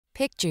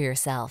Picture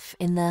yourself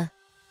in the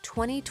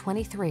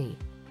 2023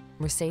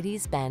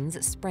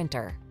 Mercedes-Benz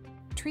Sprinter.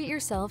 Treat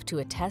yourself to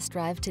a test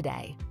drive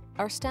today.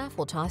 Our staff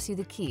will toss you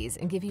the keys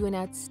and give you an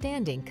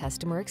outstanding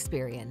customer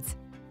experience.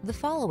 The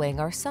following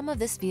are some of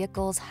this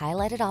vehicle's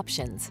highlighted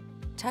options: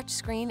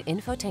 touchscreen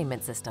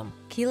infotainment system,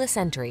 keyless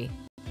entry,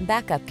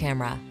 backup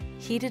camera,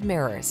 heated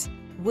mirrors,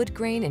 wood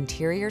grain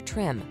interior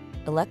trim,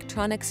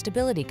 electronic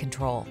stability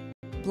control,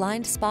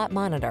 blind spot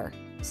monitor,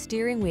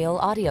 steering wheel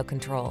audio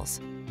controls,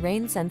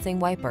 rain sensing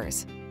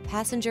wipers,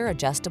 passenger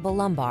adjustable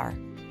lumbar.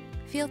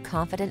 Feel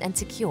confident and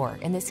secure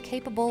in this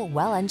capable,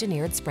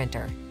 well-engineered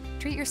Sprinter.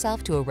 Treat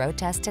yourself to a road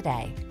test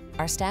today.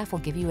 Our staff will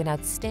give you an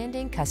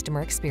outstanding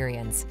customer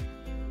experience.